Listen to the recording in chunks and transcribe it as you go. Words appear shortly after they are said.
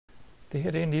Det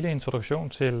her det er en lille introduktion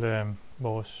til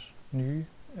vores nye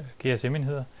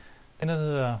GSM-enheder. Den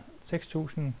hedder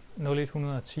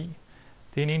 600110.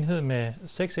 Det er en enhed med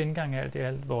 6 indgange alt i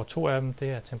alt, hvor 2 af dem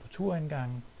det er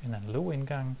temperaturindgange, en analog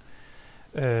indgang,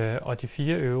 og de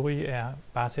 4 øvrige er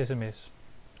bare til sms.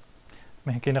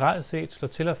 Man kan generelt set slå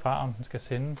til og fra, om den skal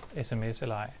sende sms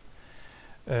eller ej.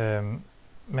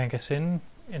 Man kan sende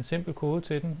en simpel kode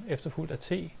til den, efterfulgt af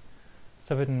T,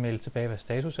 så vil den melde tilbage, hvad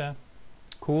status er.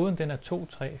 Koden den er 2,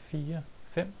 3, 4,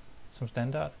 5 som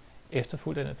standard,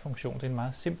 efterfulgt af den funktion. Det er en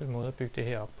meget simpel måde at bygge det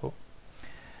her op på.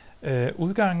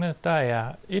 Udgangene, der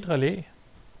er et relæ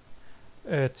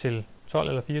til 12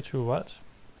 eller 24 volt,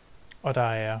 og der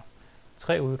er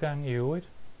 3 udgange i øvrigt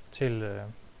til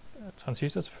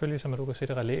transistor selvfølgelig, som du kan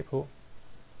sætte relæ på.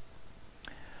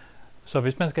 Så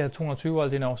hvis man skal have 220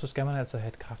 volt indover, så skal man altså have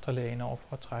et kraftrelæ indover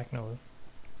for at trække noget.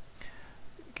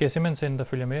 GSM-antennen, der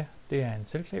følger med, det er en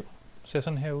selvklæber. Ser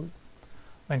sådan her ud.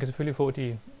 Man kan selvfølgelig få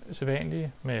de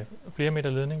sædvanlige med flere meter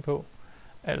ledning på,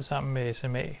 alt sammen med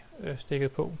SMA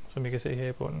stikket på, som I kan se her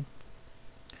i bunden.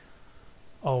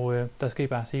 Og der skal I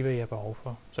bare sige, hvad I har behov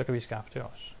for, så kan vi skaffe det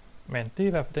også. Men det er i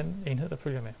hvert fald den enhed, der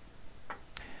følger med.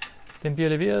 Den bliver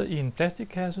leveret i en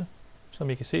plastikkasse, som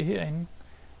I kan se herinde,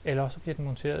 eller også bliver den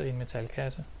monteret i en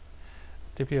metalkasse.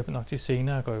 Det bliver nok de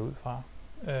senere, går jeg ud fra.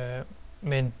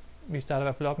 Men vi starter i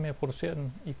hvert fald op med at producere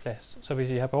den i plast. Så hvis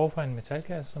I har behov for en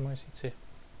metalkasse, så må I sige til.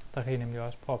 Der kan I nemlig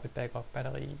også proppe et backup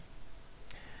batteri i.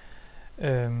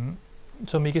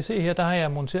 Som I kan se her, der har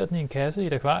jeg monteret den i en kasse i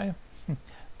et akvarie.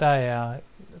 Der er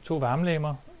 2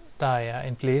 varmelemmer. Der er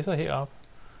en blæser heroppe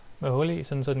med hul i,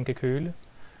 sådan så den kan køle.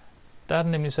 Der er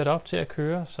den nemlig sat op til at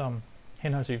køre som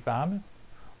henholdsvis varme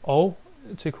og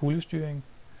til kuldestyring.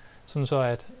 Sådan så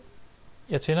at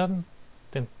jeg tænder den,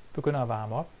 den begynder at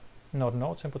varme op. Når den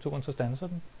når temperaturen, så standser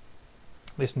den.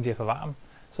 Hvis den bliver for varm,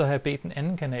 så har jeg bedt den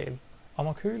anden kanal om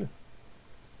at køle.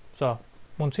 Så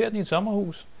monter den i et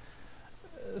sommerhus.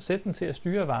 Sæt den til at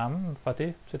styre varmen fra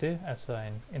det til det, altså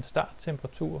en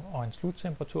starttemperatur og en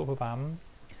sluttemperatur på varmen.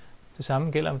 Det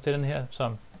samme gælder til den her,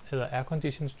 som hedder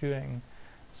aircondition-styringen.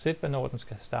 Sæt, hvornår den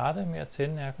skal starte med at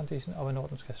tænde aircondition, og hvornår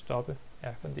den skal stoppe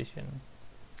airconditionen.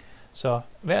 Så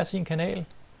hver sin kanal, i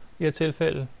det her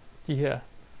tilfælde de her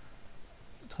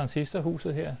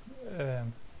transistorhuset her,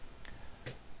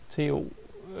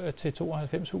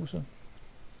 T92-huset,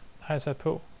 har jeg sat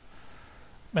på.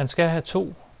 Man skal have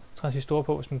 2 transistorer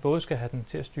på, hvis man både skal have den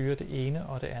til at styre det ene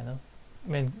og det andet.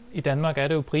 Men i Danmark er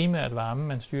det jo primært varme,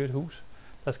 man styrer et hus.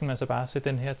 Der skal man så bare sætte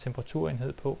den her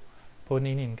temperaturenhed på den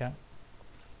ene indgang.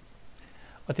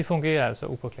 Og det fungerer altså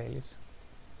upåklageligt.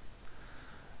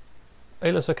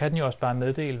 Ellers så kan den jo også bare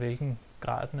meddele, hvilken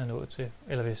grad den er nået til.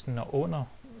 Eller hvis den er under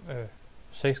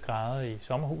 6 grader i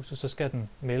sommerhuset, så skal den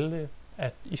melde,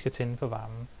 at I skal tænde for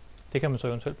varmen. Det kan man så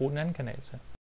eventuelt bruge den anden kanal til.